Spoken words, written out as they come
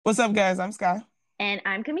What's up, guys? I'm Sky. And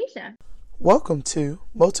I'm Kamisha. Welcome to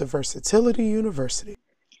Multiversatility University.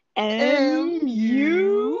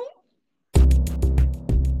 MU.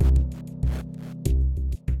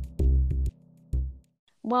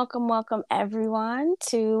 Welcome, everyone,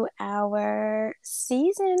 to our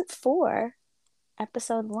season 4,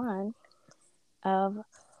 episode 1 of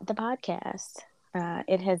the podcast.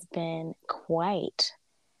 It has been quite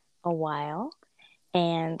a while.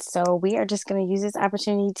 And so we are just going to use this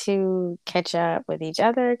opportunity to catch up with each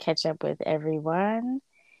other, catch up with everyone.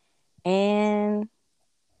 And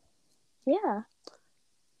yeah.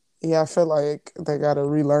 Yeah, I feel like they got to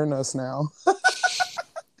relearn us now.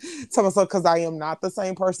 So, because I am not the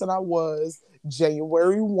same person I was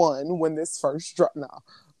January 1 when this first dropped. No.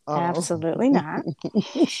 Absolutely not.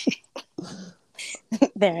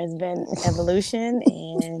 There has been evolution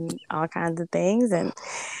and all kinds of things and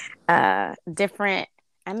different.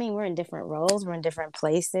 I mean, we're in different roles, we're in different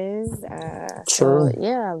places. So True.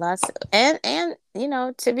 yeah, lots and you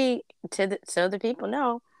know, so the people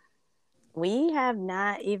know, we have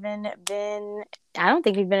not even been. I don't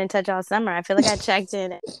think we've been in touch all summer. I feel like I checked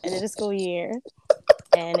in at the end of the school year,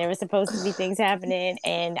 and there was supposed to be things happening,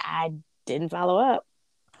 and I didn't follow up.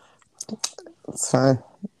 It's fine.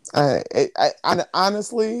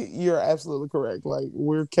 Honestly, you're absolutely correct. Like,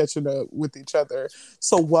 we're catching up with each other.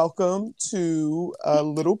 So, welcome to a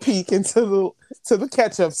little peek into the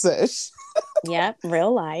catch up sesh. Yep,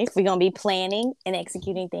 real life. We're gonna be planning and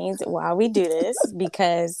executing things while we do this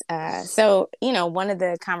because so you know, one of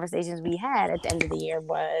the conversations we had at the end of the year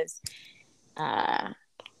was uh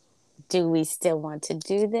do we still want to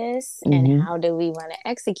do this and Mm-hmm. how do we want to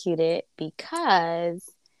execute it, because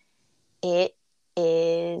it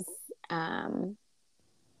is um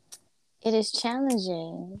it is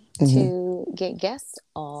challenging Mm-hmm. to get guests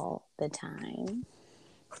all the time.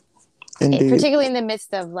 Indeed. Particularly in the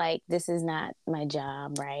midst of, like, this is not my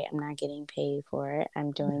job, right? I'm not getting paid for it.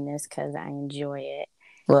 I'm doing this because I enjoy it.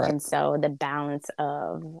 Right. And so the balance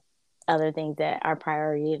of other things that are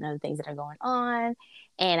priority and other things that are going on.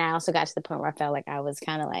 And I also got to the point where I felt like I was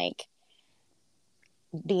kind of like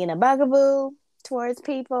being a bugaboo towards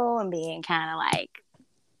people and being kind of like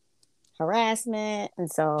harassment. And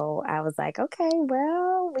so I was like, okay,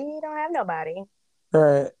 well, we don't have nobody.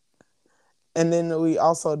 Right. And then we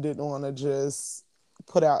also didn't want to just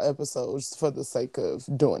put out episodes for the sake of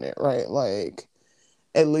doing it, right? Like,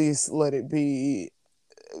 at least let it be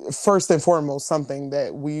first and foremost something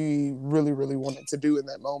that we really, really wanted to do in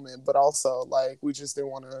that moment, but also, like, we just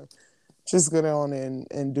didn't want to just get on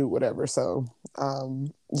and do whatever. So,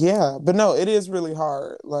 yeah, but no, it is really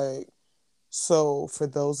hard. Like, so for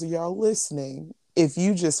those of y'all listening, if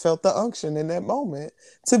you just felt the unction in that moment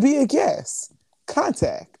to be a guest,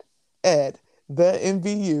 contact at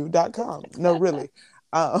themvu.com. No, really.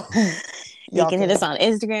 You Y'all can hit can. us on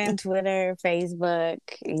Instagram, Twitter, Facebook.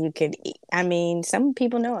 You could, I mean, some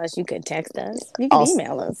people know us. You could text us. You could Also,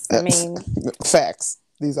 email us. I mean, facts.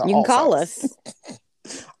 These are you can all call facts.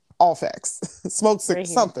 us. All facts. Smoke We're here.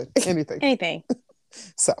 something, anything. Anything.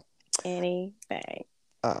 So, Anything.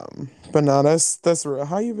 but no, that's real.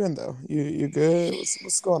 How you been though? You good?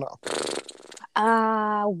 What's going on?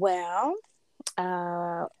 Well,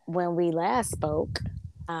 when we last spoke,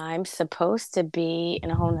 I'm supposed to be in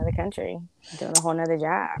a whole nother country doing a whole nother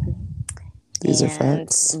job. These are And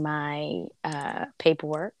facts. my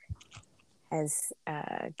paperwork has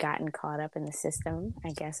gotten caught up in the system, I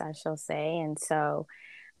guess I shall say. And so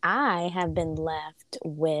I have been left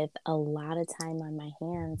with a lot of time on my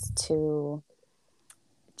hands to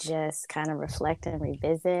just kind of reflect and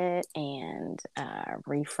revisit and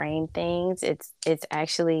reframe things. It's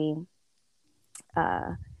actually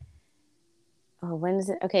oh, when is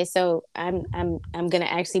it? Okay, so I'm gonna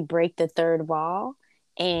actually break the third wall,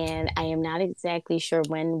 and I am not exactly sure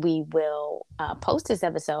when we will post this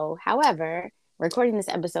episode. However, recording this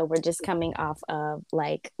episode, we're just coming off of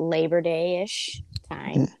like Labor Day ish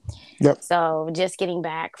time. Mm. Yep. So just getting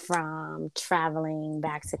back from traveling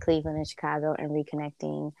back to Cleveland and Chicago and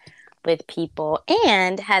reconnecting with people,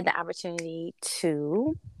 and had the opportunity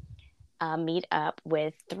to meet up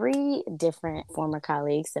with 3 different former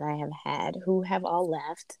colleagues that I have had who have all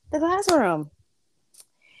left the classroom.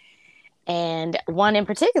 And one in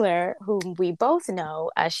particular, whom we both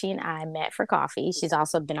know, she and I met for coffee. She's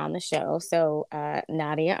also been on the show. So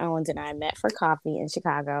Nadia Owens and I met for coffee in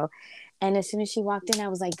Chicago. And as soon as she walked in, I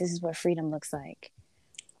was like, this is what freedom looks like.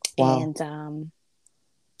 Wow. And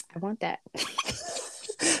I want that.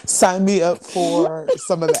 Sign me up for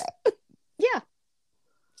some of that. Yeah.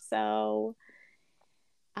 So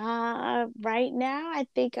right now, I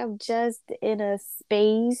think I'm just in a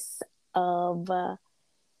space of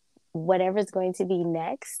whatever's going to be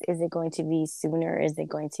next, is it going to be sooner? Is it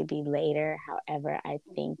going to be later? However, I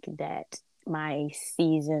think that my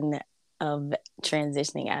season of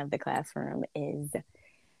transitioning out of the classroom is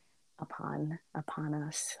upon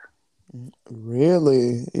us.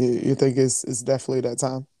 Really? You think it's definitely that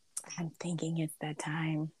time? I'm thinking it's that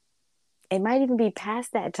time. It might even be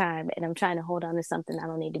past that time, and I'm trying to hold on to something I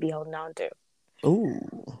don't need to be holding on to.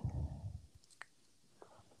 Ooh,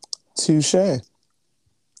 touche, Yeah.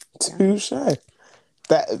 touche.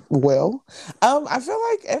 That well, I feel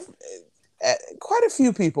like quite a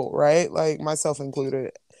few people, right, like myself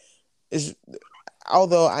included, is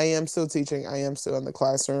although I am still teaching, I am still in the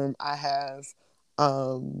classroom. I have,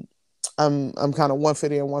 um, I'm kind of 1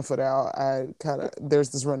 foot in, 1 foot out. I kind of there's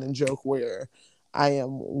this running joke where I am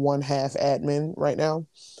one half admin right now.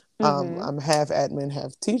 Mm-hmm. I'm half admin,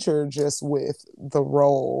 half teacher, just with the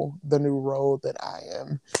new role that I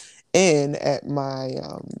am in at my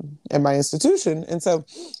institution, and so.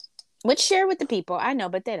 Which share with the people. I know,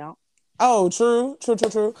 but they don't. Oh, true, true, true,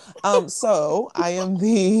 true. So I am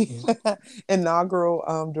the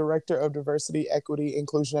inaugural director of diversity, equity,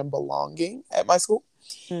 inclusion, and belonging at my school.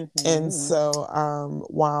 And Mm-hmm. so,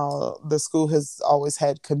 while the school has always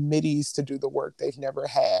had committees to do the work, they've never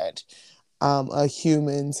had a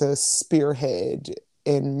human to spearhead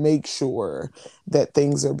and make sure that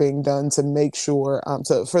things are being done to make sure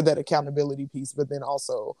for that accountability piece, but then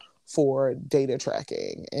also for data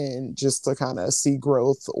tracking and just to kind of see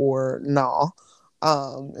growth or nah.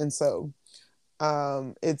 And so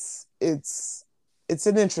it's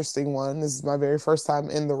an interesting one. This is my very first time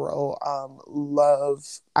in the role.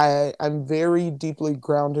 I'm very deeply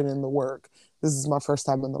grounded in the work. This is my first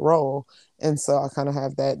time in the role, and so I kind of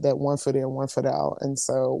have that 1 foot in, 1 foot out. And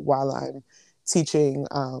so while I'm teaching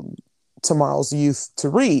tomorrow's youth to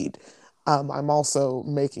read, I'm also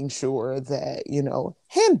making sure that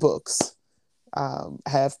handbooks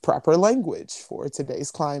have proper language for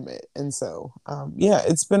today's climate. And so, yeah,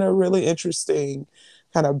 it's been a really interesting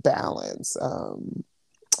kind of balance.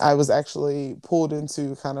 I was actually pulled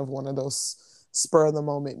into kind of one of those spur of the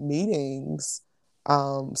moment meetings,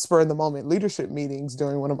 spur of the moment leadership meetings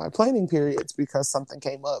during one of my planning periods because something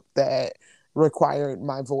came up that required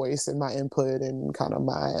my voice and my input and kind of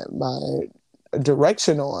my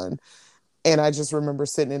direction on. And I just remember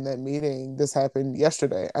sitting in that meeting. This happened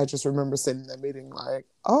yesterday. I just remember sitting in that meeting like,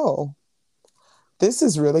 oh, this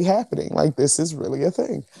is really happening. Like, this is really a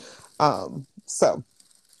thing. So,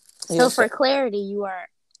 So, yes, for clarity, you are,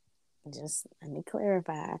 just let me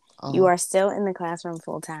clarify, you uh, are still in the classroom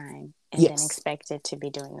full time and then yes, expected to be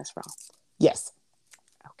doing this role. yes,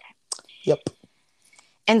 Okay. yep.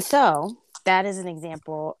 And so that is an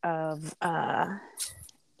example of,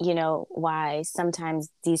 why sometimes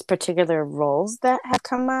these particular roles that have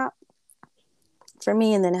come up for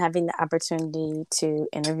me, and then having the opportunity to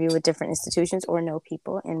interview with different institutions or know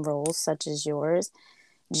people in roles such as yours,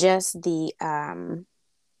 just the, I'm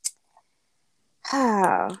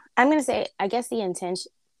going to say, I guess the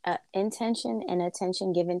intention and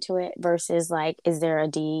attention given to it versus like, is there a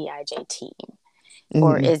DEIJ team?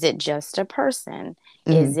 Or Mm-hmm, is it just a person?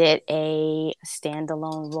 mm-hmm, Is it a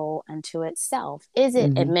standalone role unto itself? Is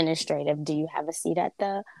it mm-hmm, administrative? Do you have a seat at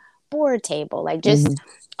the board table? Like, mm-hmm, just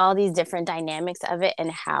all these different dynamics of it, and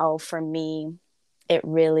how for me it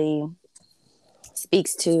really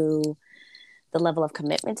speaks to the level of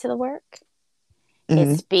commitment to the work. It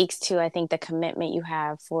mm-hmm. speaks to, I think, the commitment you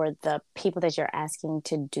have for the people that you're asking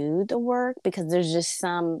to do the work, because there's just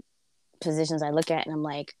some positions I look at and I'm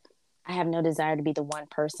like, I have no desire to be the one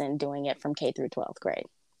person doing it from K through 12th grade.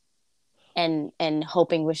 And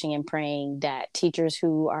hoping, wishing, and praying that teachers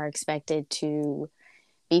who are expected to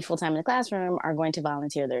be full time in the classroom are going to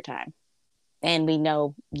volunteer their time. And we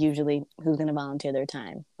know usually who's going to volunteer their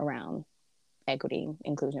time around equity,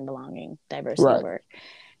 inclusion, belonging, diversity Right, work.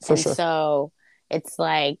 for And sure. so it's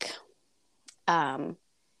like, um,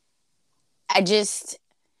 I just,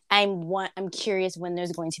 I'm curious when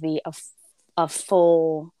there's going to be a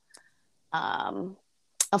full um,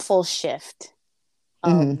 a full shift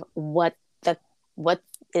Mm-hmm, of the what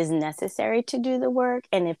is necessary to do the work,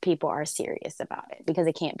 and if people are serious about it, because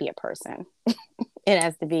it can't be a person. It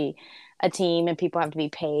has to be a team, and people have to be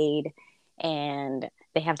paid, and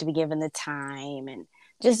they have to be given the time, and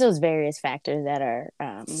just those various factors that are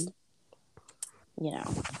you know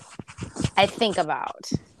I think about,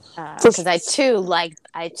 for because I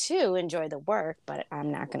too enjoy the work, but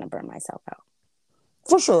I'm not going to burn myself out.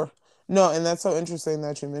 for sure. No, and that's so interesting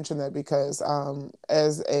that you mentioned that because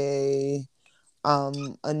as a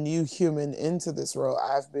new human into this role,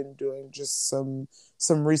 I've been doing just some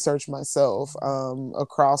research myself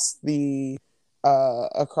across the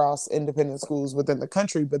across independent schools within the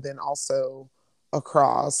country, but then also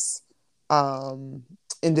across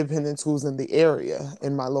independent schools in the area,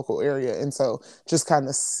 in my local area. And so just kind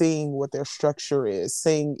of seeing what their structure is,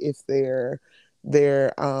 seeing if their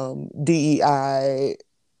DEI,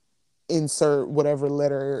 insert whatever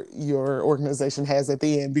letter your organization has at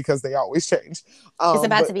the end, because they always change. It's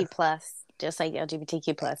about But to be plus, just like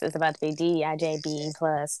LGBTQ plus. It's about to be DIJB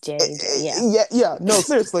plus JJ. Yeah. yeah, no,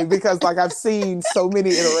 seriously, because like I've seen so many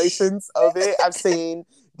iterations of it. I've seen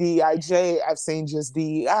DIJ, I've seen just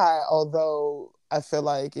DEI, although I feel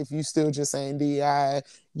like if you still just saying DEI,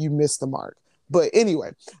 you missed the mark. But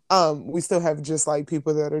anyway, we still have just like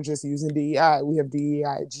people that are just using DEI. We have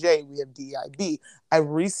DEIJ, we have DEIB. I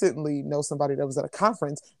recently know somebody that was at a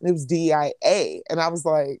conference and it was DEIA. And I was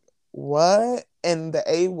like, what? And the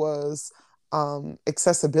A was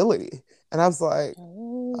accessibility. And I was like,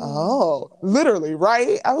 oh, literally,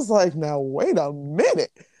 right? I was like, now wait a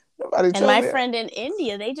minute. Nobody And told my me. friend in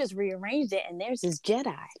India, they just rearranged it, and theirs is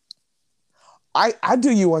Jedi. I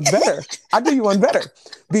do you one better. I do you one better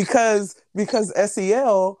because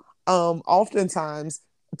SEL oftentimes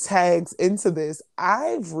tags into this.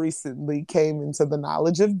 I've recently came into the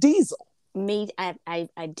knowledge of diesel. I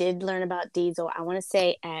did learn about diesel. I want to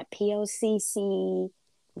say at POCC,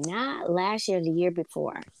 not last year, the year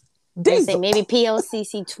before. Diesel. Say maybe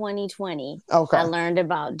POCC 2020. Okay. I learned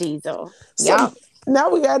about diesel. So now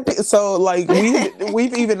we got like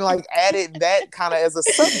we've even like added that kind of as a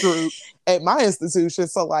subgroup at my institution.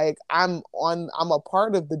 So like I'm a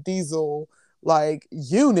part of the diesel like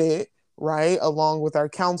unit, right, along with our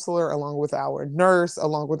counselor, along with our nurse,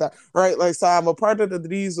 along with that, right, like so I'm a part of the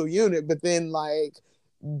diesel unit, but then like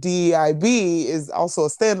DIB is also a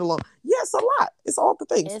standalone. Yes, a lot. It's all the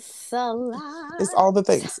things. It's a lot. It's all the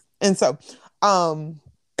things. And so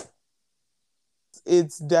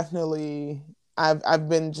it's definitely I've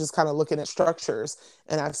been just kind of looking at structures,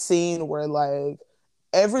 and I've seen where like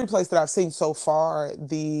every place that I've seen so far,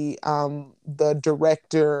 the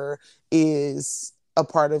director is a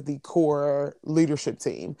part of the core leadership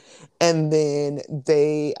team. And then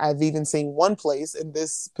I've even seen one place, in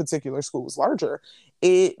this particular school was larger,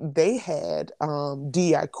 they had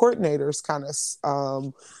DI coordinators kind of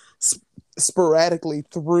sporadically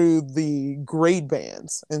through the grade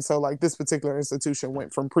bands. And so like this particular institution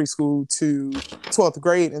went from preschool to 12th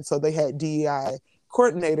grade, and so they had DEI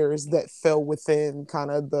coordinators that fell within kind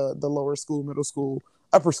of the lower school, middle school,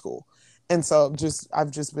 upper school. And so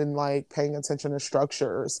I've just been like paying attention to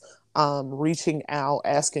structures, reaching out,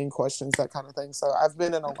 asking questions, that kind of thing. So I've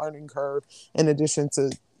been in a learning curve in addition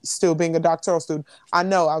to still being a doctoral student. I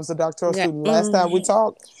know I was a doctoral student last time we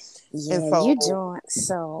talked. Yeah, so, you doing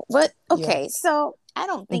so. But okay, so I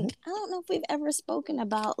don't know if we've ever spoken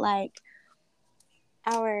about like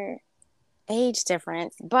our age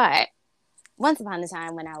difference, but once upon a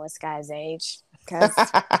time when I was Sky's age, because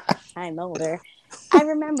I'm older, I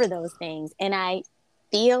remember those things, and I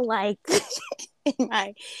feel like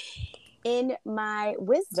in my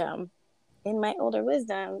wisdom, in my older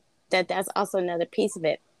wisdom, that's also another piece of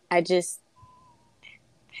it. I just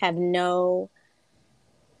have the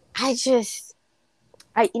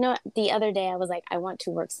other day I was like, I want to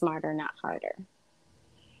work smarter, not harder.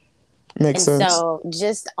 Makes sense. So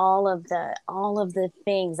just all of the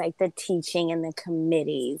things like the teaching and the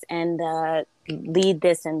committees and the lead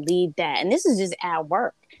this and lead that. And this is just at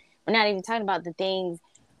work. We're not even talking about the things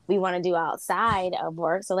we want to do outside of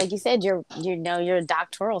work. So like you said, you're a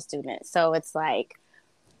doctoral student. So it's like,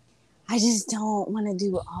 I just don't want to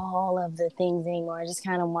do all of the things anymore. I just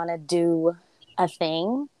kind of want to do a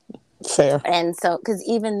thing. Fair. And so, because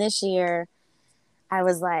even this year, I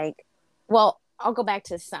was like, well, I'll go back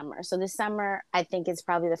to summer. So this summer, I think it's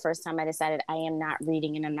probably the first time I decided I am not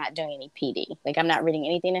reading and I'm not doing any PD. Like I'm not reading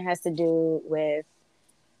anything that has to do with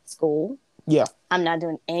school. Yeah. I'm not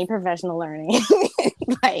doing any professional learning.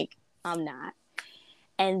 Like I'm not.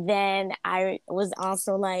 And then I was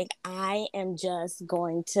also like, I am just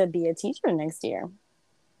going to be a teacher next year.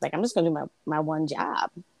 Like I'm just going to do my one job.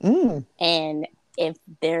 And if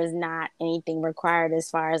there's not anything required as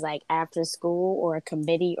far as like after school or a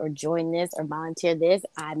committee or join this or volunteer this,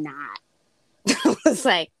 I'm not. It's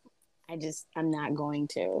like, I'm not going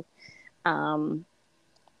to.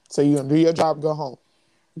 So you're going to do your job, go home.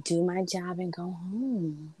 Do my job and go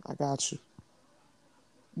home. I got you.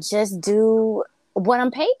 Just do what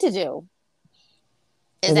I'm paid to do.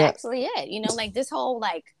 Is actually it. You know, like this whole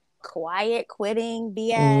like quiet quitting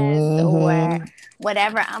BS or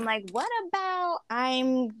whatever. I'm like, what about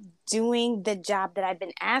I'm doing the job that I've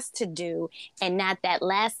been asked to do and not that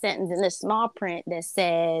last sentence in the small print that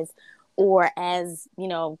says or as, you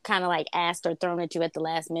know, kind of like asked or thrown at you at the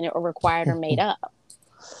last minute or required or made up.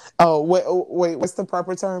 Oh, wait, what's the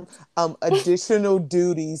proper term? Additional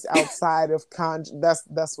duties outside of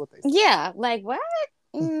that's what they Yeah, like what?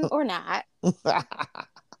 Or not.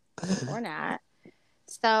 Or not.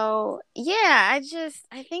 So, yeah,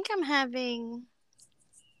 I think I'm having,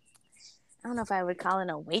 I don't know if I would call it an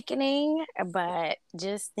awakening, but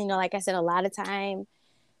just, you know, like I said, a lot of time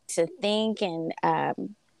to think and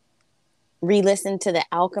re listen to The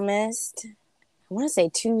Alchemist. I want to say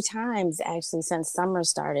 2 times actually since summer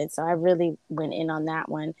started. So I really went in on that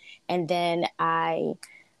one. And then I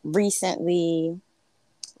recently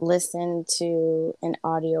listened to an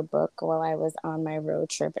audiobook while I was on my road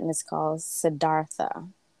trip, and it's called Siddhartha,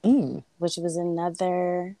 Mm, which was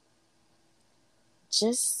another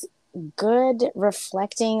just good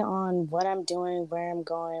reflecting on what I'm doing, where I'm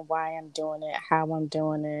going, why I'm doing it, how I'm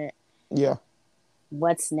doing it, yeah.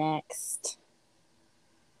 what's next,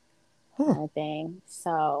 Huh. kind of thing.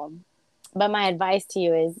 So, but my advice to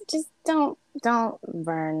you is just don't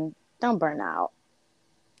burn out.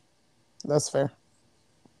 That's fair.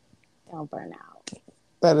 Don't burn out.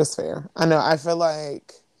 That is fair. I know. I feel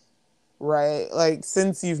like, right, like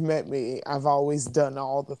since you've met me, I've always done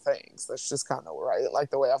all the things. That's just kind of right, like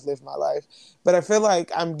the way I've lived my life. But I feel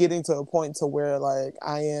like I'm getting to a point to where like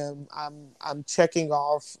I'm checking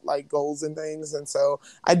off like goals and things, and so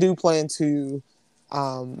I do plan to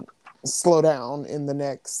um slow down in the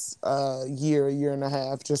next year and a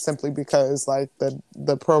half, just simply because like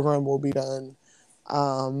the program will be done.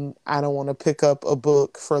 I don't want to pick up a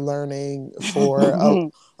book for learning for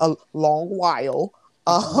a long while.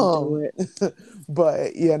 Don't do Um, it.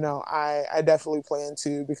 but you know, I definitely plan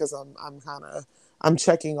to, because I'm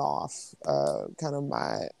checking off kind of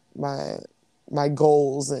my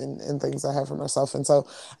goals and things I have for myself, and so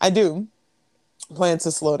I do plan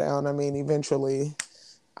to slow down. I mean, eventually,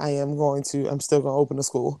 I'm still going to open a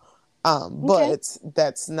school, Okay. but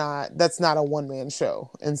that's not a one man show,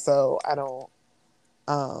 and so I don't.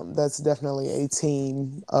 That's definitely a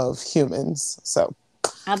team of humans. So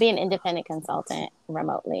I'll be an independent consultant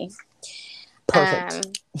remotely. perfect.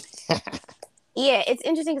 Um, yeah, it's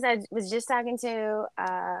interesting because I was just talking to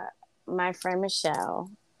my friend Michelle,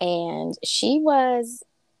 and she was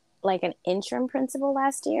like an interim principal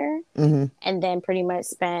last year, Hmm. and then pretty much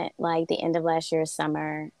spent like the end of last year's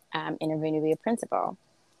summer interviewing to be a principal.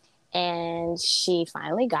 And she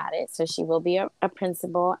finally got it. So she will be a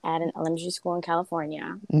principal at an elementary school in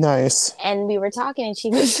California. Nice. And we were talking, and she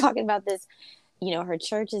was talking about this. You know, her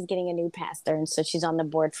church is getting a new pastor, and so she's on the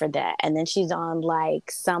board for that. And then she's on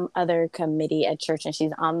like some other committee at church, and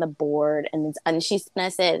she's on the board. And I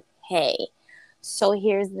said, hey, so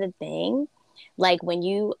here's the thing. Like when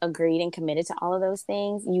you agreed and committed to all of those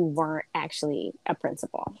things, you weren't actually a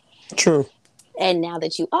principal. True. And now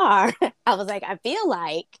that you are, I was like, I feel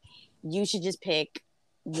like you should just pick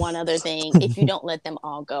one other thing if you don't let them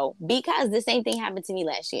all go. Because the same thing happened to me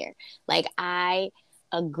last year. Like I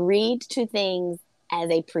agreed to things as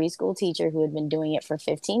a preschool teacher who had been doing it for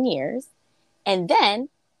 15 years and then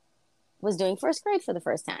was doing first grade for the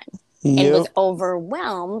first time and was Yep.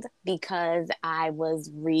 overwhelmed because I was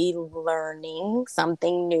relearning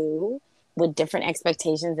something new with different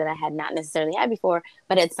expectations that I had not necessarily had before,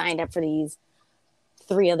 but had signed up for these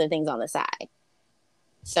 3 other things on the side.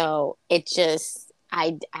 So it just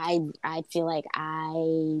I feel like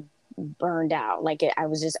I burned out. Like I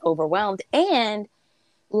was just overwhelmed and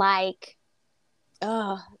like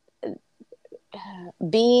uh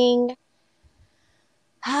being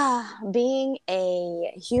being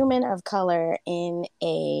a human of color in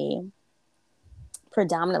a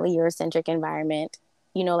predominantly Eurocentric environment,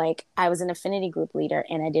 you know, like I was an affinity group leader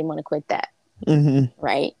and I didn't want to quit that. Hmm.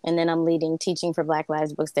 Right. And then I'm leading teaching for Black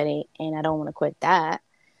Lives Book Study and I don't want to quit that.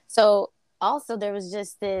 So also there was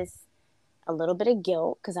just this a little bit of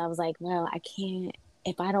guilt because I was like, well, I can't,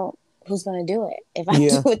 if I don't, who's going to do it? If I do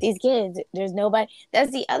Yeah. it with these kids, there's nobody.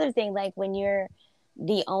 That's the other thing. Like when you're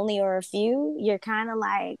the only or a few, you're kind of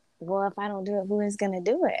like, well, if I don't do it, who is going to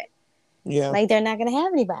do it? Yeah. Like they're not going to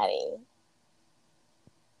have anybody.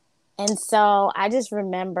 And so I just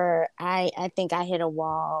remember I think I hit a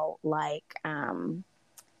wall like I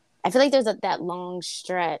feel like there's that long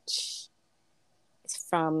stretch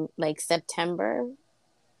from like September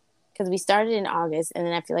because we started in August and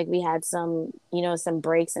then I feel like we had some, you know, some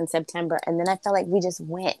breaks in September and then I felt like we just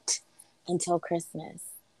went until Christmas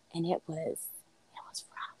and it was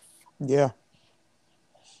rough. Yeah.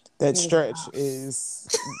 That It was stretch rough. is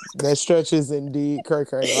that stretch is indeed cray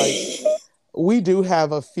cray. Like we do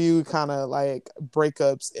have a few kind of like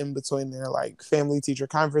breakups in between there, like family teacher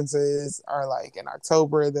conferences are like in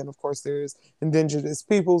October. Then of course there's Indigenous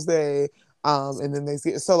Peoples Day. And then they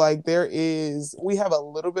see so like we have a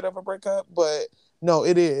little bit of a breakup, but no,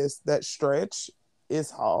 it is that stretch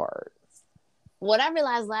is hard. What I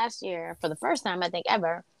realized last year, for the first time I think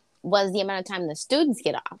ever, was the amount of time the students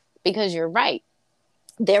get off. Because you're right,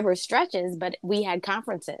 there were stretches, but we had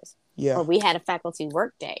conferences, Yeah. or we had a faculty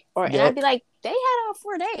work day, and I'd Yep. be like, they had all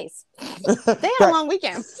 4 days. They had a long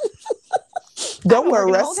weekend. Don't I've been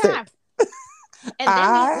working the arrest whole it. time. And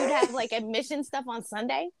then you'd have like admission stuff on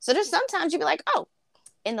Sunday. So there's sometimes you'd be like, oh,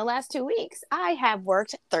 in the last 2 weeks, I have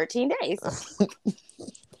worked 13 days.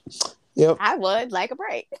 Yep. I would like a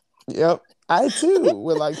break. Yep. I too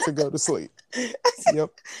would like to go to sleep.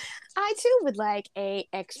 Yep. I too would like a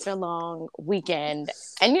extra long weekend.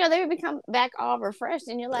 And they would become back all refreshed,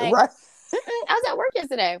 and you're like, right. I was at work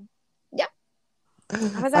yesterday. Yep.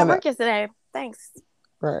 I was at work yesterday. Thanks.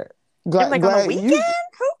 Right. Glad on the weekend?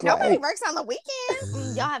 Nobody works on the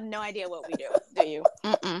weekend. Y'all have no idea what we do you?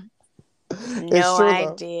 No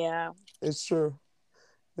idea. It's true.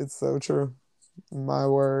 It's so true. My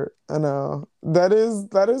word. I know. That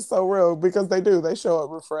is so real, because they show up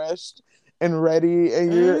refreshed and ready,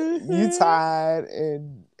 and you tired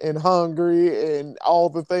and hungry and all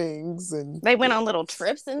the things, and they went on little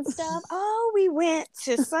trips and stuff. Oh, we went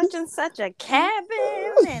to such and such a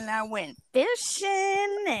cabin, and I went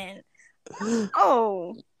fishing, and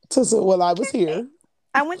well, I was here.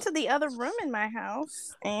 I went to the other room in my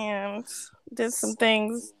house and did some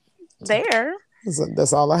things there.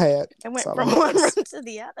 That's all I had. I went from one room to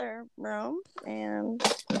the other room, and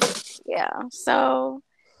so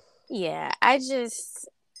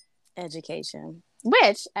education,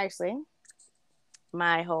 which actually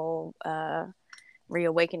my whole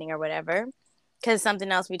reawakening or whatever, because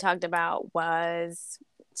something else we talked about was,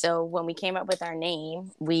 so when we came up with our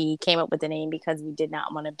name, we came up with the name because we did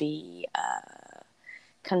not want to be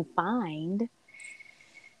confined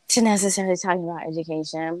to necessarily talking about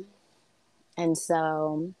education. And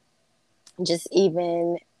so just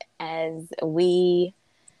even as we,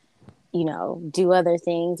 do other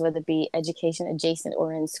things, whether it be education adjacent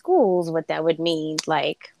or in schools, what that would mean,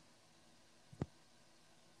 like,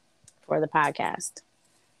 for the podcast.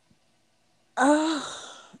 I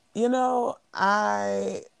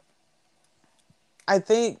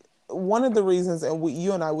think one of the reasons, and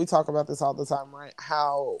you and I, we talk about this all the time, right?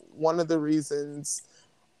 How one of the reasons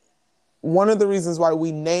why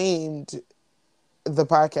we named the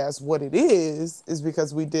podcast what it is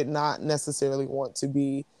because we did not necessarily want to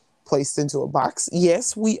be placed into a box.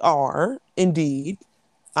 Yes, we are indeed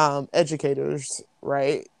educators,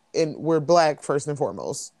 right? And we're Black first and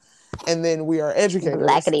foremost, and then we are educators.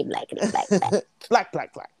 Black.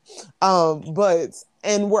 Black.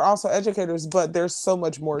 And we're also educators, but there's so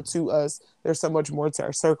much more to us. There's so much more to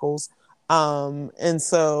our circles, and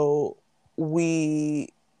so we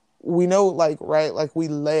know, like, right, like we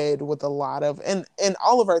led with a lot of, and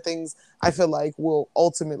all of our things, I feel like, will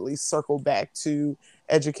ultimately circle back to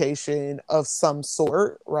education of some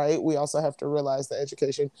sort, right? We also have to realize that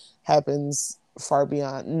education happens far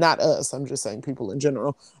beyond, not us, I'm just saying people in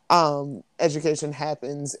general. Education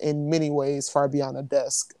happens in many ways far beyond a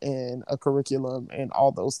desk and a curriculum and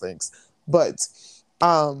all those things. But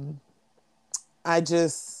I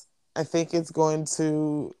think it's going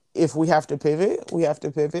to, if we have to pivot, we have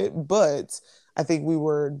to pivot. But I think we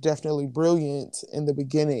were definitely brilliant in the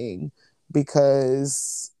beginning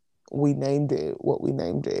because we named it what we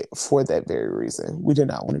named it for that very reason. We did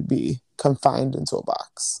not want to be confined into a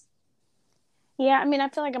box. Yeah, I mean, I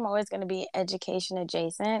feel like I'm always going to be education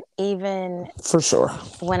adjacent, even for sure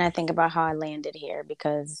when I think about how I landed here,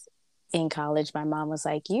 because in college, my mom was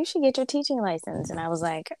like, you should get your teaching license. And I was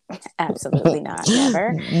like, absolutely not,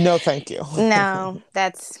 never. No, thank you. No,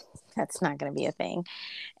 that's not going to be a thing.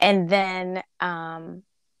 And then,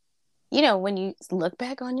 when you look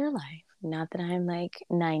back on your life, not that I'm like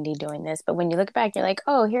 90 doing this, but when you look back, you're like,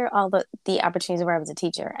 oh, here are all the opportunities where I was a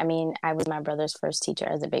teacher. I mean, I was my brother's first teacher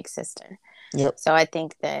as a big sister. Yep. So I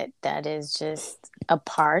think that is just a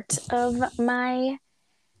part of my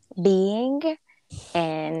being.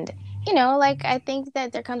 And, I think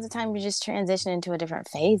that there comes a time you just transition into a different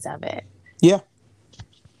phase of it. Yeah.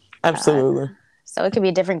 Absolutely. So it could be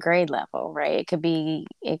a different grade level, right? It could be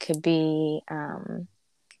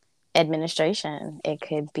administration. It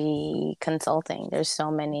could be consulting. There's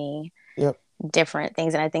so many different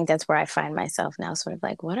things. And I think that's where I find myself now, sort of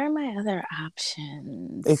like, what are my other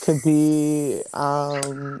options? It could be,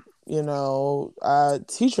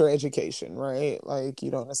 teacher education, right? Like,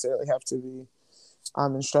 you don't necessarily have to be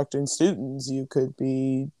instructing students. You could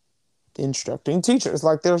be instructing teachers.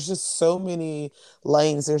 Like there's just so many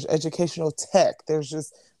lanes. There's educational tech. There's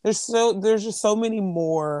just so many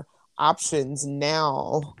more options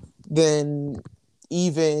now than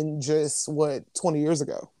even just what 20 years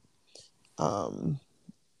ago.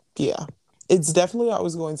 Yeah, it's definitely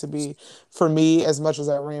always going to be, for me, as much as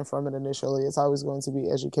I ran from it initially, it's always going to be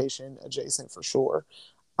education adjacent for sure.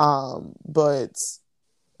 But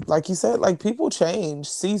like you said, like people change,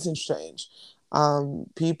 seasons change.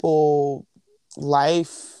 People,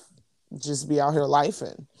 life just be out here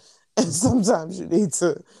lifing. And sometimes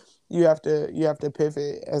you have to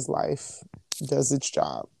pivot as life does its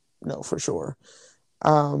job. No, for sure.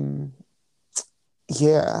 Um,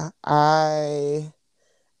 yeah, I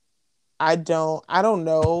don't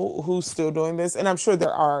know who's still doing this, and I'm sure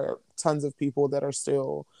there are tons of people that are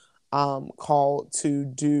still called to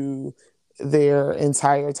do their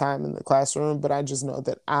entire time in the classroom. But I just know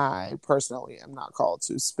that I personally am not called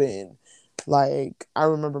to spend. Like I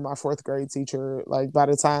remember my fourth grade teacher. Like by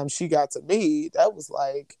the time she got to me, that was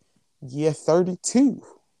like year 32,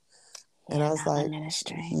 and Yeah, I was not like,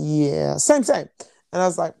 ministry. yeah, same. And I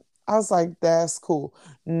was like, that's cool.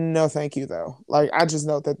 No, thank you though. Like, I just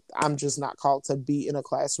know that I'm just not called to be in a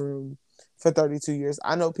classroom for 32 years.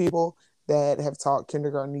 I know people that have taught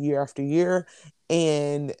kindergarten year after year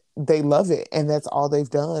and they love it and that's all they've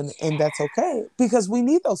done. And that's okay because we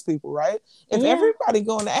need those people, right? If Yeah. everybody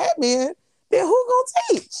going to admin, then who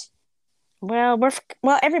gonna teach? Well,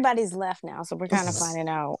 everybody's left now, so we're kind of finding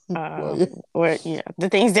out Well, yeah. where the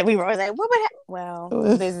things that we were always like, what would well,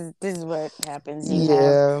 this is what happens.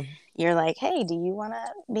 Yeah. You're like, hey, do you want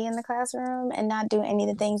to be in the classroom and not do any of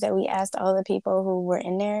the things that we asked all the people who were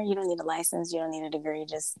in there? You don't need a license, you don't need a degree,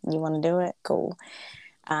 just you want to do it, cool.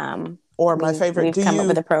 Or my favorite, We've come up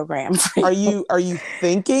with a program for are you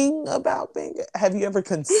thinking about being, have you ever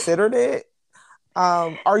considered it?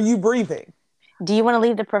 Are you breathing? Do you want to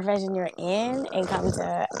leave the profession you're in and come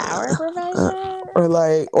to our profession? Or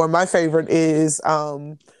like, or my favorite is,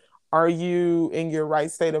 are you in your right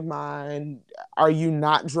state of mind? Are you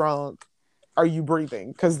not drunk? Are you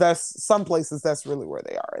breathing? Because that's some places that's really where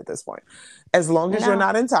they are at this point. As long as you're No.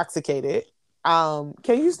 not intoxicated. Can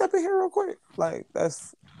you step in here real quick? Like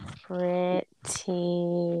that's Pretty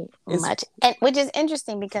much. And which is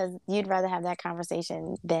interesting because you'd rather have that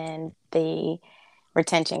conversation than the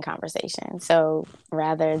retention conversation. So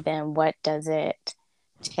rather than what does it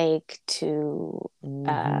take to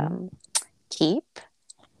keep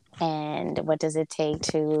and what does it take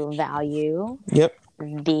to value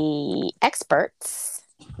the experts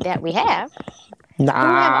that we have who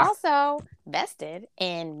have also vested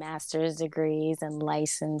in master's degrees and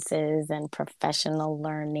licenses and professional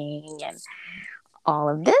learning and all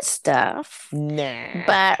of this stuff.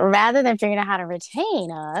 But rather than figuring out how to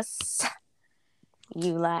retain us,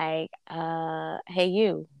 you like, hey,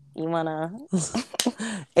 you wanna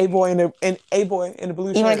a boy in the blue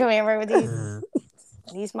shirt. You wanna come here and work with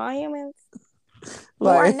these small humans? Who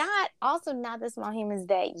are not the small humans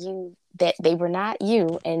that they were not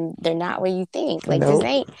you and they're not what you think. Like this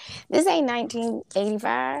ain't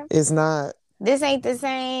 1985. It's not. This ain't the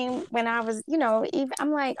same when I was, even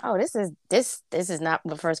I'm like, oh, this is not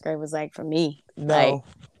what first grade was like for me. No. Like,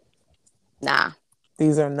 nah.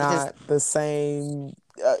 These are not the same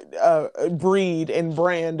breed and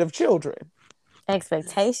brand of children.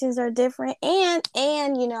 Expectations are different, and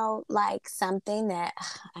like something that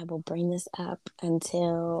I will bring this up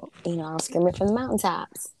until I'll scream it from the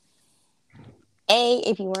mountaintops.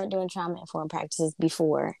 If you weren't doing trauma-informed practices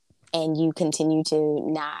before and you continue to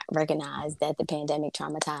not recognize that the pandemic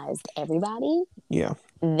traumatized everybody,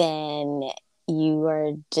 then you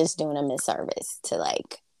are just doing a misservice to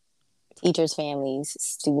like teachers, families,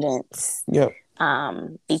 students.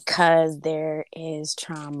 Because there is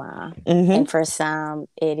trauma. And for some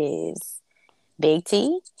it is big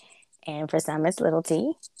T, and for some it's little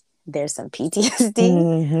t. There's some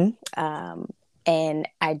PTSD. And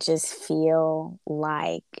I just feel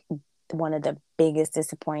like one of the biggest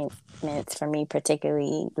disappointments for me,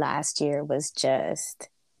 particularly last year, was just,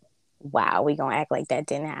 wow, we gonna act like that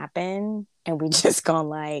didn't happen, and we just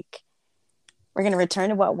gonna we're gonna return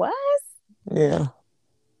to what was.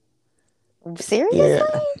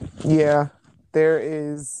 Seriously? Yeah. There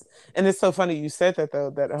is, and it's so funny you said that though,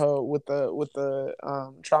 that with the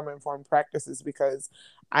trauma informed practices, because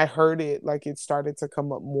I heard it, like it started to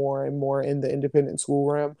come up more and more in the independent school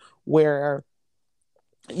realm where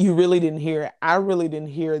you really didn't hear, I really didn't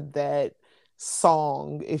hear that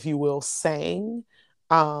song, if you will, sang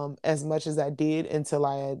as much as I did until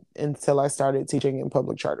I started teaching in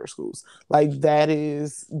public charter schools. Like that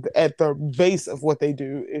is at the base of what they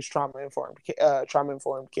do is trauma informed care, trauma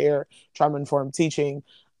informed teaching.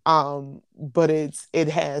 But it's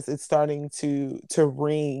starting to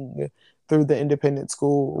ring through the independent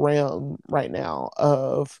school realm right now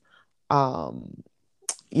of um,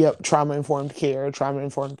 yep, trauma informed care, trauma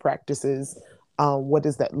informed practices. What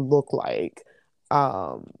does that look like?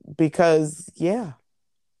 Because yeah,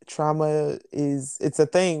 trauma is it's a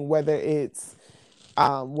thing, whether it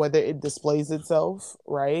displays itself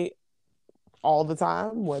right all the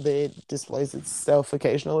time, whether it displays itself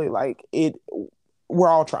occasionally, like it we're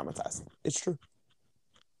all traumatized. It's true.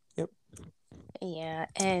 Yep. Yeah,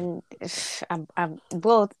 and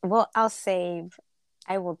I'll save.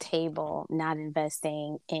 I will table not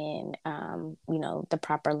investing in, the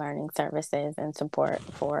proper learning services and support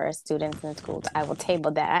for students in schools. I will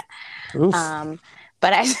table that. Oof.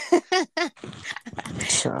 But I'll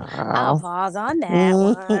Child. pause on that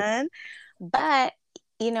one. But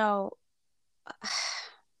you know,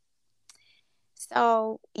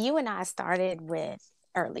 so you and I started with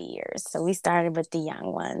early years. So we started with the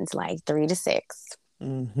young ones, like 3 to 6.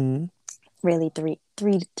 Mm-hmm. Really,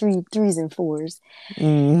 threes and fours.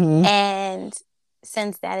 Mm-hmm. And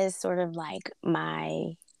since that is sort of like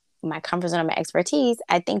my comfort zone and my expertise,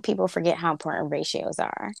 I think people forget how important ratios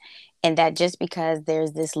are. And that just because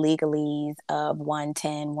there's this legalese of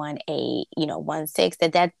 110, 1.8,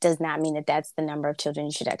 1.6, that does not mean that that's the number of children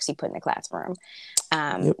you should actually put in the classroom.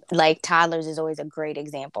 Yep. Like toddlers is always a great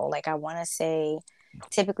example. Like I want to say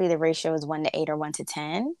typically the ratio is 1 to 8 or 1 to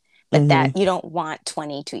 10, but that Mm-hmm. you don't want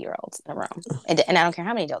 22-year-olds in the room. And I don't care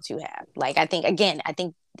how many adults you have. Like I think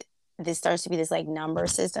this starts to be this like number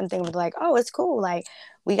system thing with like, oh, it's cool. Like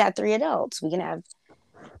we got 3 adults. We can have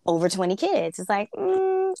over 20 kids. It's like,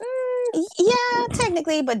 yeah,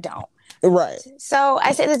 technically, but don't. Right. So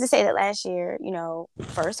I say this to say that last year,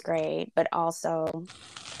 first grade, but also,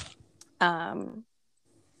 um,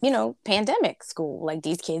 pandemic school. Like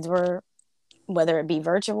these kids were, whether it be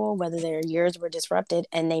virtual, whether their years were disrupted,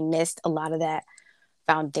 and they missed a lot of that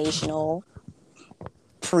foundational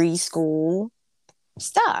preschool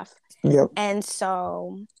stuff. Yep. And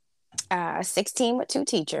so 16 with 2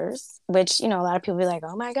 teachers, which, a lot of people be like,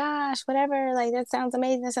 oh my gosh, whatever. Like, that sounds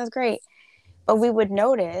amazing. That sounds great. But we would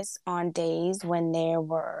notice on days when there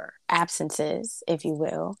were absences, if you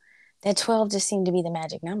will, that 12 just seemed to be the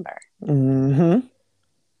magic number. Mm-hmm.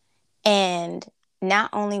 And not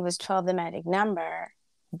only was 12 the magic number,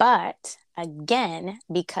 but again,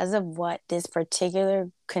 because of what this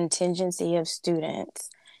particular contingency of students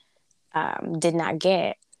did not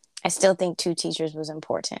get, I still think 2 teachers was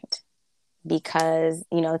important because,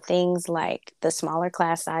 things like the smaller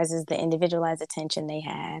class sizes, the individualized attention they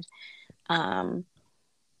had,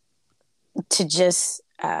 to just,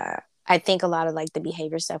 I think a lot of like the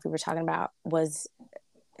behavior stuff we were talking about was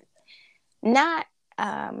not,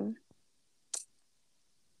 and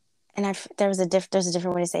there's a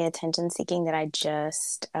different way to say attention seeking that I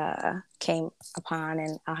just came upon,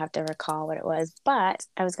 and I'll have to recall what it was. But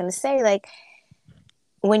I was going to say, like,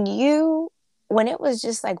 when it was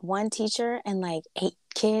just like one teacher and like 8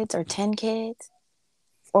 kids or 10 kids,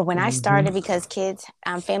 or when I Mm-hmm. started, because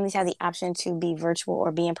families have the option to be virtual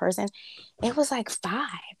or be in person, it was like 5,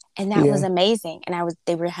 and that was Yeah. amazing. And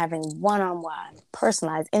they were having one-on-one,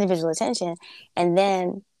 personalized, individual attention, and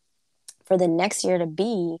then for the next year to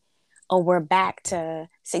be, oh, we're back to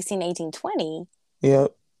 16, 18, 20.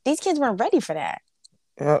 Yep. These kids weren't ready for that.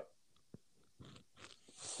 Yep.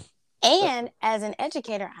 And as an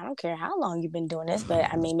educator, I don't care how long you've been doing this,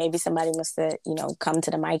 but I mean, maybe somebody must have, come to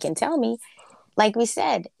the mic and tell me. Like we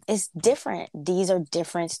said, it's different. These are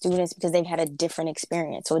different students because they've had a different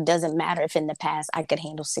experience. So it doesn't matter if in the past I could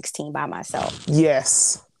handle 16 by myself.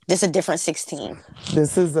 Yes. This is a different 16.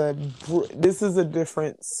 This is a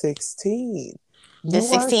different 16.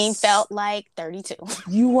 This You are 16 felt like 32.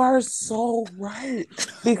 you are so right,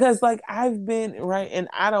 because like I've been right, and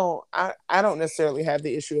I don't necessarily have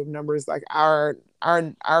the issue of numbers. Like our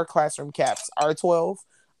classroom caps are 12.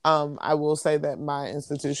 I will say that my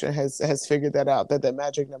institution has figured that out, that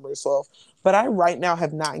magic number is 12. But I right now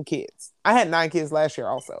have 9 kids. I had 9 kids last year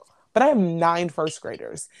also, but I have 9 first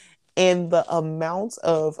graders. And the amount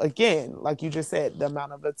of, again, like you just said, the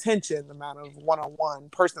amount of attention, the amount of one-on-one,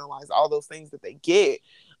 personalized, all those things that they get,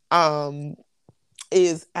 um,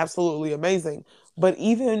 is absolutely amazing. But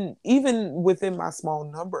even within my small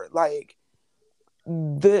number, like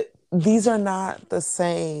these are not the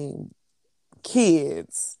same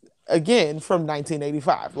kids again from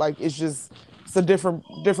 1985. Like it's just It's a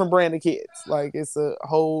different brand of kids. Like it's a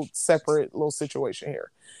whole separate little situation here.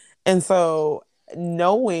 And so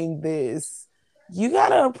knowing this, you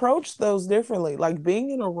gotta approach those differently. Like being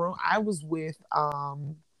in a room, I was with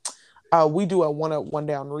we do a one up, one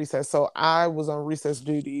down recess. So I was on recess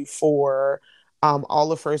duty for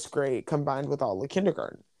all of first grade combined with all of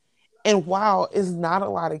kindergarten. And while it's not a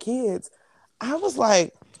lot of kids, I was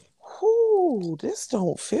like, whoo, this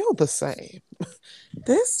don't feel the same.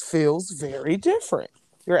 This feels very different.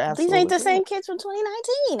 You're These ain't absolutely the same correct. kids from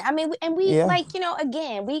 2019. I mean, and we Yeah. like,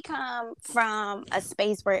 again, we come from a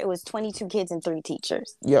space where it was 22 kids and 3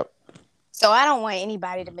 teachers. Yep. So I don't want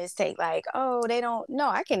anybody to mistake like, oh, they don't. No,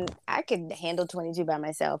 I can handle 22 by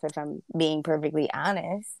myself if I'm being perfectly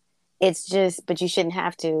honest. It's just, but you shouldn't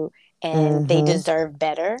have to, and they Mm-hmm. deserve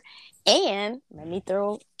better. And let me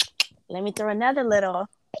throw another little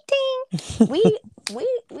ding. We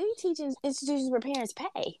teach in institutions where parents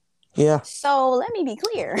pay. Yeah. So let me be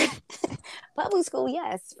clear. Public school,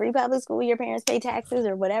 yes. Free public school, your parents pay taxes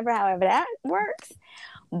or whatever, however that works.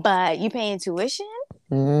 But you paying tuition,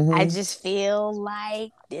 I Mm-hmm. just feel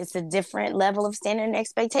like it's a different level of standard and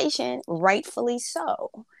expectation, rightfully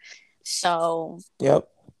so. So, Yep.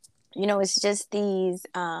 it's just these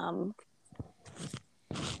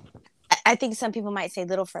I think some people might say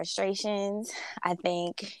little frustrations. I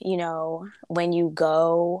think, when you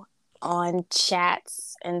go on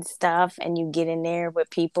chats and stuff and you get in there with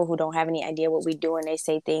people who don't have any idea what we do and they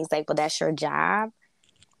say things like, well, that's your job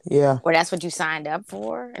Yeah. or that's what you signed up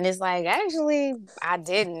for. And it's like, actually, I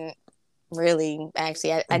didn't really.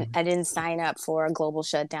 Actually, I didn't sign up for a global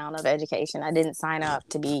shutdown of education. I didn't sign up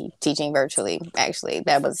to be teaching virtually. Actually,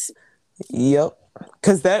 that was Yep.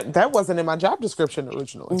 Because that wasn't in my job description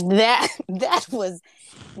originally. that was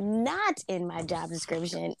not in my job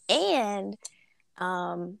description. And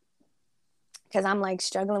because I'm like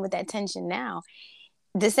struggling with that tension now.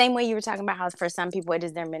 The same way you were talking about how for some people it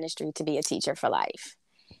is their ministry to be a teacher for life.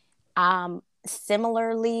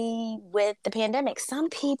 Similarly with the pandemic, some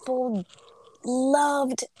people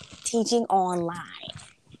loved teaching online,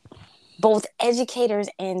 both educators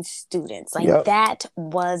and students. Like Yep. that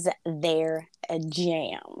was their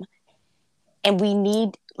jam. And we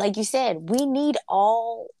need, like you said, we need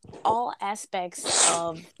all aspects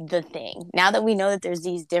of the thing. Now that we know that there's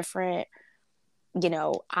these different,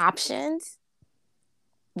 options,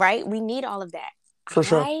 right? We need all of that. For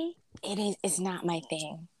sure. It's not my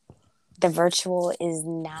thing. The virtual is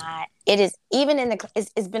not, it is even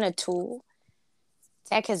it's been a tool.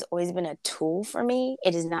 Tech has always been a tool for me.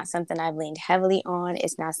 It is not something I've leaned heavily on.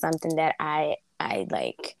 It's not something that I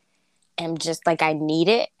like am just like I need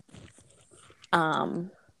it.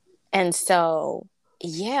 And so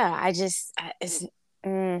yeah, I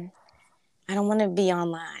don't want to be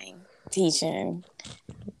online teaching.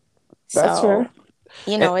 That's So, fair.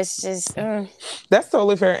 And it's just that's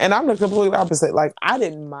totally fair. And I'm the complete opposite. Like I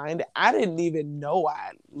didn't mind it. I didn't even know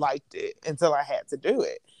I liked it until I had to do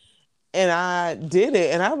it. And I did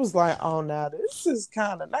it and I was like, oh now this is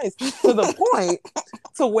kind of nice. To the point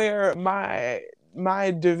to where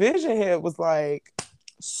my division head was like,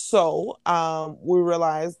 so we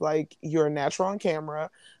realized like you're natural on camera,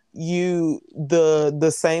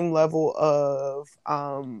 the same level of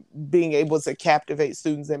being able to captivate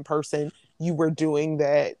students in person, you were doing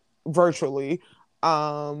that virtually.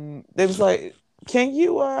 It was like, can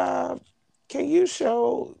you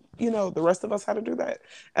show the rest of us how to do that?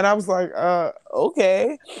 And I was like,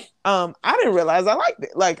 okay. I didn't realize I liked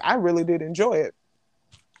it. Like I really did enjoy it.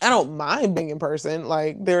 I don't mind being in person.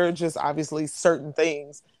 Like there are just obviously certain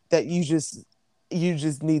things that you just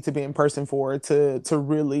need to be in person for to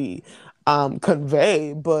really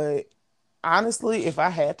convey. But honestly, if I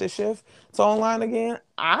had to shift to online again,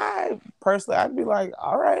 I'd be like,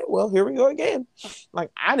 all right, well, here we go again. Like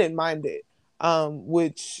I didn't mind it.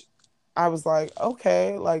 Which I was like,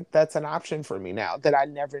 okay, like that's an option for me now that I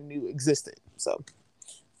never knew existed. So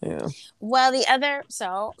yeah. well,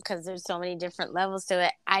 because there's so many different levels to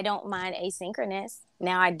it, I don't mind asynchronous.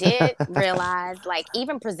 Now, I did realize, like,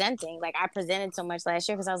 even presenting, like, I presented so much last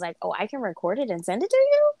year because I was like, oh, I can record it and send it to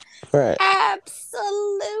you? Right. For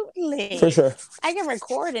Absolutely. sure. I can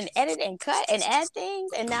record and edit and cut and add things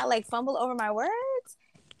and not, like, fumble over my words.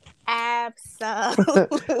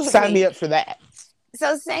 Absolutely. Sign me up for that.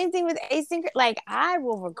 So, same thing with asynchronous. Like, I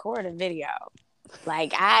will record a video.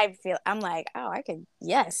 Like I'm like, oh,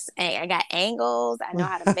 yes. I got angles. I know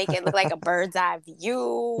how to make it look like a bird's eye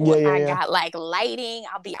view. I got like lighting.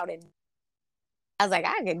 I'll be out in. I was like,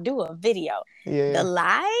 I could do a video. The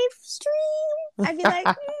live stream, I'd be like,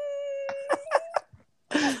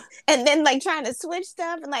 and then like trying to switch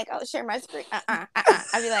stuff and like, oh, share my screen. I'd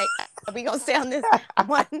be like, We gonna stay on this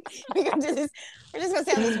one. We gonna do this. We're just gonna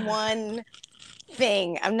stay on this one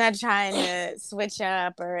thing. I'm not trying to switch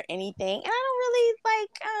up or anything. And I don't really like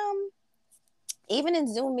even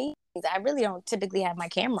in Zoom meetings, I really don't typically have my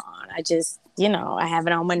camera on. I just, I have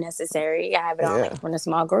it on when necessary. I have it on like Yeah. for a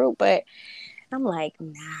small group, but I'm like,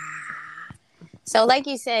 nah. So like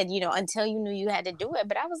you said, until you knew you had to do it,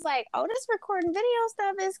 but I was like, oh, this recording video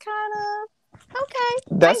stuff is kind of okay. I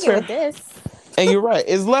can That's get fair. with this. And you're right.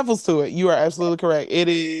 It's levels to it. You are absolutely correct.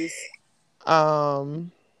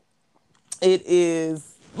 Um it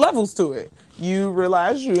is levels to it. You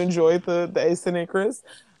realize you enjoyed the Ace and Chris.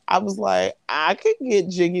 I was like, I could get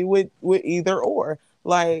jiggy with either or.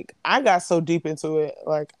 Like I got so deep into it.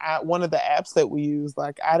 Like one of the apps that we use,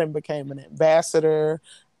 like I then became an ambassador.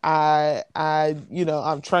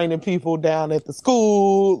 I'm training people down at the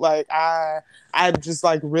school. Like I just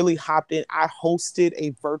like really hopped in. I hosted a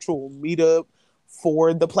virtual meetup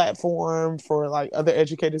for the platform for like other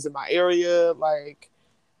educators in my area. Like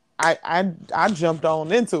I jumped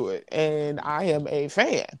on into it and I am a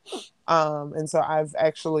fan. And so I've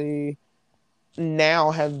actually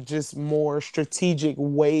now have just more strategic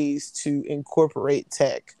ways to incorporate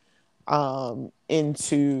tech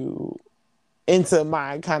into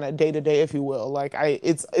my kind of day to day, if you will. Like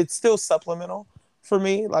it's still supplemental for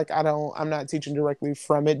me. Like I'm not teaching directly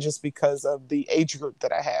from it just because of the age group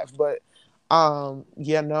that I have. But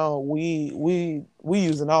yeah, no, we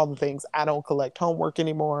using all the things. I don't collect homework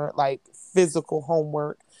anymore, like physical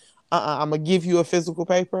homework. I'm gonna give you a physical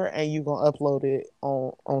paper and you gonna upload it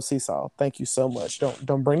on Seesaw. Thank you so much.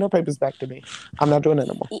 Don't bring no papers back to me. I'm not doing it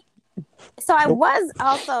anymore. So I Nope. was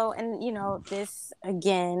also, and this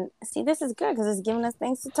again, see, this is good because it's giving us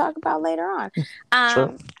things to talk about later on.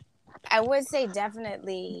 Sure. I would say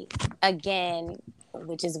definitely again,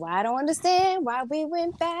 which is why I don't understand why we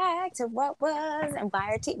went back to what was and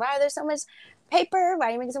why are there so much paper? Why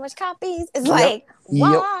are you making so much copies? It's Yep. like,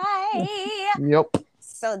 Yep. why? Yep.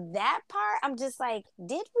 So that part, I'm just like,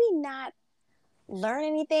 did we not learn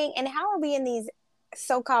anything? And how are we in these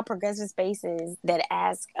so-called progressive spaces that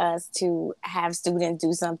ask us to have students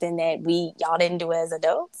do something that y'all didn't do as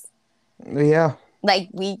adults? Yeah. Like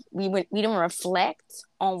we didn't reflect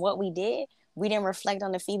on what we did. We didn't reflect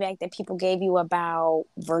on the feedback that people gave you about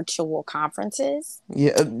virtual conferences,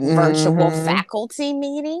 Yeah. virtual Mm-hmm. faculty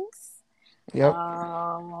meetings. Yep.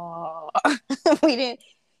 We didn't.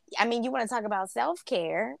 I mean, you want to talk about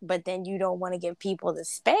self-care, but then you don't want to give people the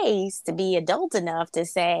space to be adult enough to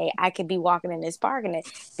say, I could be walking in this park and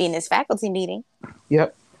be in this faculty meeting.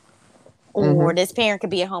 Yep. Or this parent could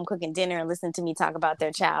be at home cooking dinner and listen to me talk about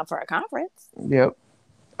their child for a conference. Yep.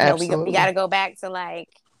 No, we got Absolutely. to go back to like,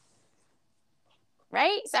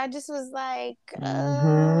 right? So I just was like,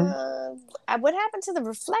 Mm-hmm. what happened to the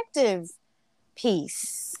reflective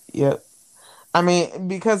piece? Yep. I mean,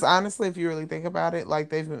 because honestly, if you really think about it, like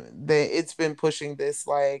it's been pushing this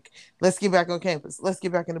like, let's get back on campus, let's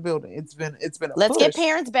get back in the building. It's been a Let's get push.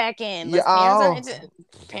 parents back in. Yeah. Let's Oh.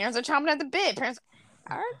 parents are chomping at the bit. Parents,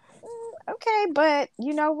 all right, okay, but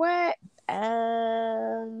you know what?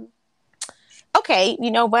 Okay, you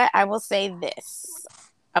know what? I will say this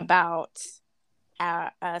about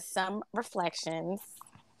some reflections.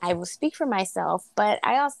 I will speak for myself, but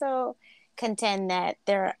I also contend that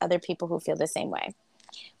there are other people who feel the same way.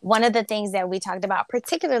 One of the things that we talked about,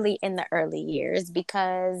 particularly in the early years,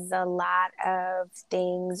 because a lot of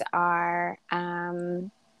things are,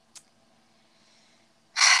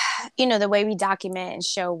 the way we document and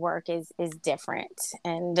show work is different,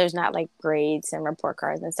 and there's not like grades and report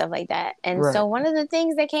cards and stuff like that. And Right. so one of the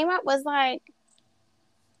things that came up was like,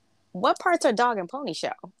 what parts are dog and pony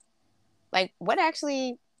show? Like, what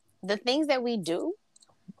actually, the things that we do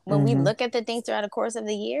when we Mm-hmm. look at the things throughout the course of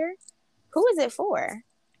the year, who is it for?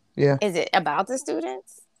 Yeah. Is it about the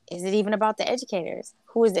students? Is it even about the educators?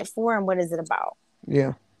 Who is it for and what is it about?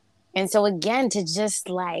 Yeah. And so, again, to just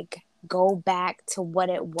like go back to what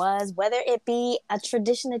it was, whether it be a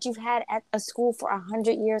tradition that you've had at a school for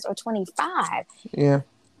 100 years or 25, Yeah.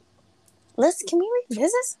 can we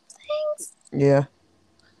revisit some things? Yeah.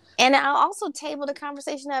 And I'll also table the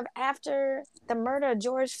conversation of after the murder of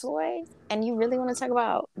George Floyd, and you really want to talk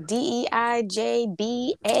about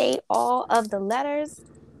DEIJBA, all of the letters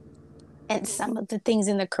and some of the things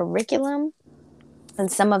in the curriculum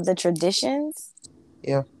and some of the traditions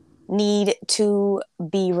Yeah. need to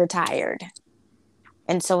be retired.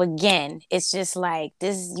 And so again, it's just like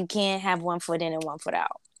this, you can't have one foot in and one foot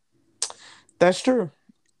out. That's true.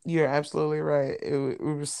 You're absolutely right. It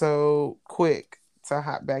was so quick to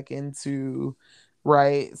hop back into,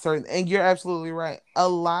 right, certain, and you're absolutely right. A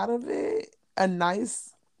lot of it, a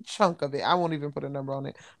nice chunk of it, I won't even put a number on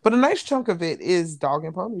it, but a nice chunk of it is Dog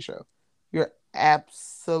and Pony Show. You're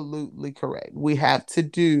absolutely correct. We have to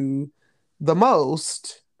do the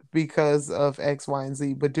most because of X, Y, and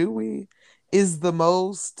Z. But do we? Is the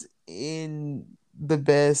most in the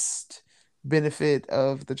best benefit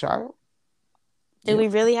of the child? Do Yep. we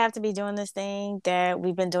really have to be doing this thing that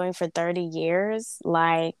we've been doing for 30 years?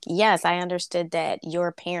 Like, yes, I understood that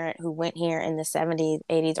your parent who went here in the 70s,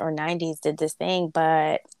 80s, or 90s did this thing,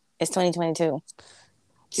 but it's 2022.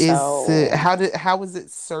 Is it, So, how is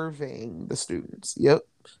it serving the students? Yep.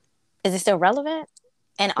 is it still relevant?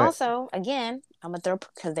 And Right. also, again, I'm gonna throw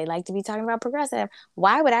because they like to be talking about progressive.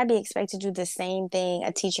 Why would I be expected to do the same thing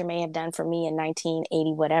a teacher may have done for me in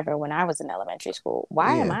 1980, whatever, when I was in elementary school?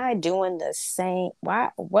 Why am Yeah. I doing the same? Why?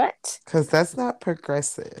 What? Because that's not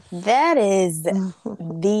progressive. That is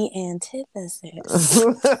the antithesis.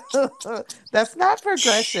 That's not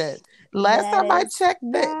progression. Last That time I is checked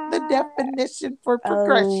the not. definition for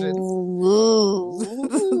progression. Oh.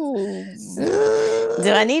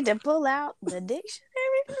 Do I need to pull out the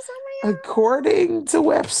dictionary for some of According to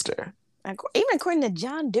Webster. y'all? Even according to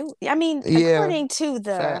John Dewey. I mean, Yeah,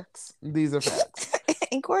 facts. These are facts.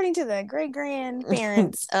 according to the great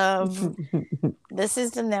grandparents of the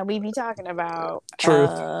system that we be talking about, Truth.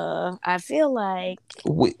 I feel like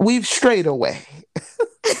We've strayed away.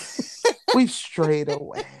 We've strayed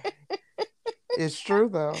away. It's true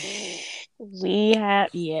though. we have,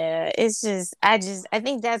 yeah, it's just, I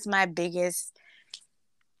think that's my biggest,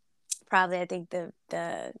 probably, I think the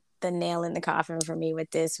nail in the coffin for me with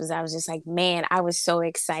this was I was just like, man, I was so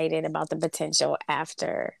excited about the potential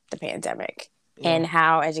after the pandemic Yeah. and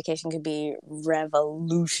how education could be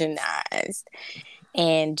revolutionized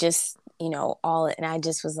and just, all, and I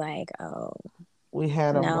just was like, oh, We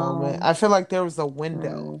had a moment. no, I feel like there was a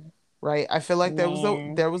window, right? I feel like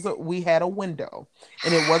man. we had a window,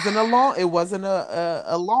 and it wasn't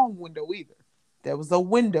a long window either. There was a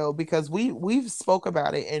window because we've spoke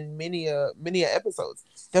about it in many episodes.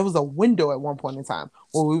 There was a window at one point in time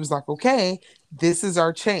where we was like, okay, this is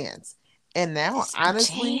our chance. And now, This is my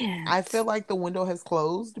honestly, I feel chance. like the window has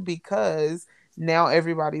closed because now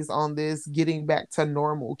everybody's on this getting back to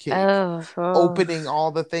normal kick, Oh, oh. opening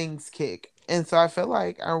all the things kick. And so I feel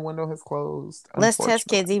like our window has closed, Let's test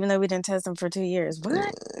kids, unfortunately. even though we didn't test them for 2 years. What?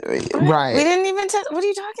 What? We Right. didn't even test. What are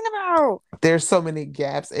you talking about? There's so many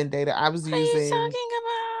gaps in data. What are you talking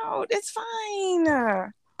about? It's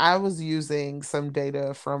fine. I was using some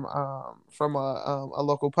data from a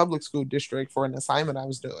local public school district for an assignment I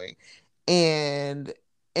was doing. And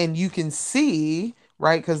you can see,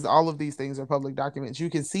 right, because all of these things are public documents, you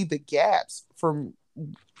can see the gaps from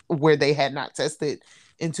where they had not tested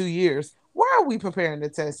in 2 years. Why are we preparing to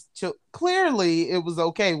test? Clearly, it was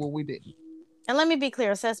okay when we didn't. And let me be clear,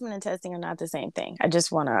 assessment and testing are not the same thing. I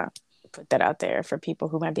just want to put that out there for people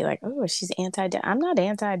who might be like, oh, she's anti data. I'm not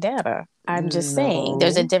anti data. I'm just saying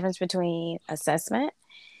there's a No, difference between assessment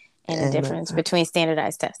and a and difference between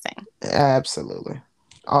standardized testing. absolutely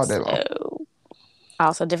all day long. So,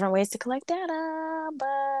 also different ways to collect data, but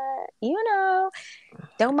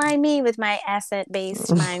don't mind me with my asset based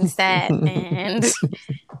mindset and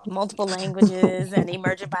multiple languages and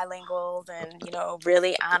emergent bilinguals and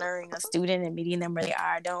really honoring a student and meeting them where they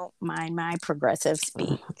are. Don't mind my progressive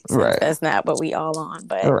speak since Right, that's not what we all on,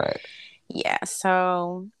 but right. yeah.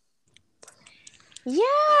 So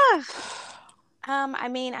yeah, I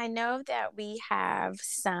mean, I know that we have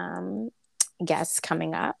some guests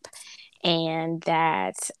coming up, and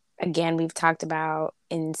that, again, we've talked about,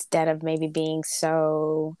 instead of maybe being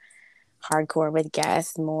so hardcore with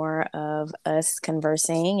guests, more of us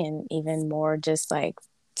conversing and even more just like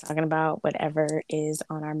talking about whatever is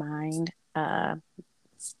on our mind.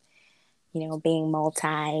 Being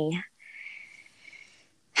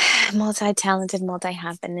multi-talented,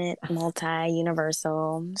 multi-happened,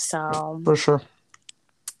 multi-universal. So For sure.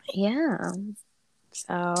 yeah.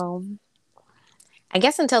 So I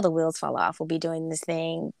guess until the wheels fall off, we'll be doing this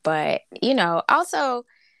thing. But also,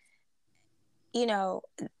 you know,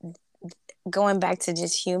 going back to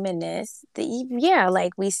just humanness, yeah,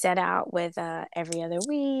 like we set out with every other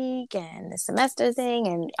week and the semester thing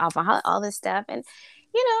and all this stuff, and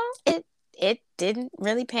it didn't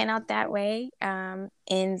really pan out that way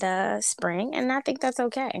in the spring, and I think that's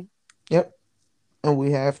okay. Yep. And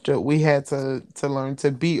we had to learn to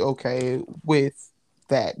be okay with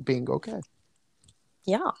that being okay.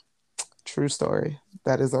 Yeah. True story.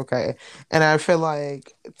 That is okay. And I feel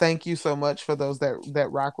like thank you so much for those that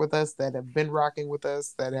rock with us, that have been rocking with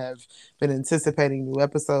us, that have been anticipating new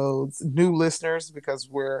episodes, new listeners, because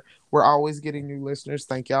we're always getting new listeners.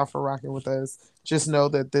 Thank y'all for rocking with us. Just know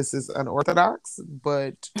that this is unorthodox,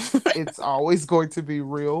 but it's always going to be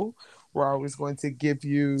real. We're always going to give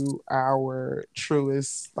you our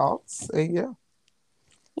truest thoughts. And yeah.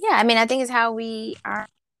 Yeah, I mean, I think it's how we are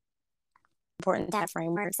important to have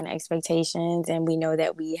frameworks and expectations, and we know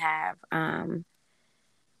that we have,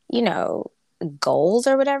 you know, goals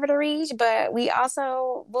or whatever to reach, but we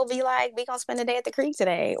also will be like, we gonna spend the day at the creek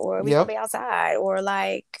today, or we gonna Yep. be outside, or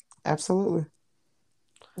like, Absolutely.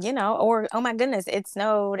 or oh my goodness, it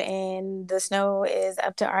snowed and the snow is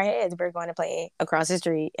up to our heads. We're going to play across the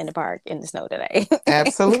street in the park in the snow today.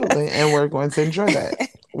 Absolutely. And we're going to enjoy that.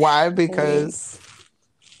 Why? we Because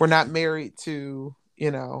we're not married to,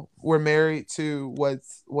 we're married to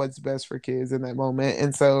what's best for kids in that moment.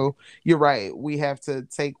 And so you're right. We have to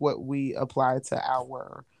take what we apply to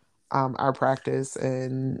our practice,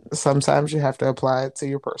 and sometimes you have to apply it to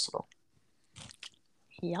your personal.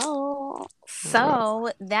 Yo. Well,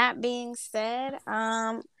 So that being said,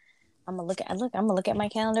 I'm gonna look at my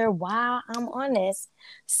calendar while I'm on this.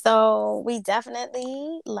 So we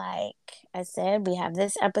definitely, like I said, we have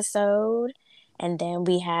this episode, and then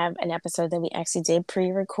we have an episode that we actually did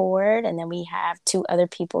pre-record, and then we have two other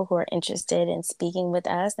people who are interested in speaking with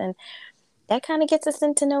us, and that kind of gets us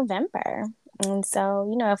into November. And so,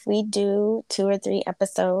 if we do two or three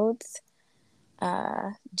episodes,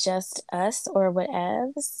 just us or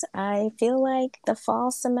whatevs, I feel like the fall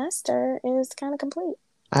semester is kind of complete.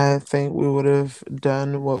 I think we would have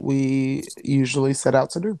done what we usually set out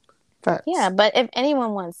to do. Yeah, Facts. but if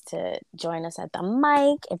anyone wants to join us at the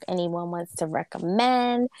mic, if anyone wants to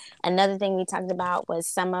recommend, another thing we talked about was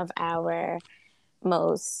some of our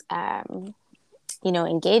most,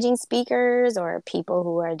 engaging speakers or people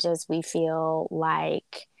who are just, we feel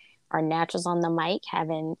like are naturals on the mic,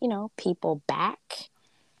 having, people back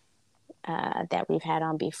that we've had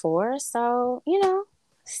on before. So,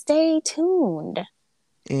 stay tuned.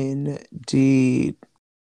 Indeed.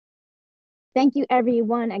 Thank you,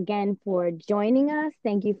 everyone, again for joining us.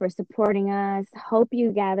 Thank you for supporting us. Hope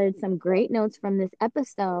you gathered some great notes from this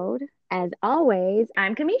episode. As always,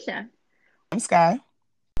 I'm Kamisha. I'm Sky.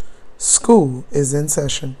 School is in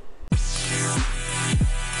session.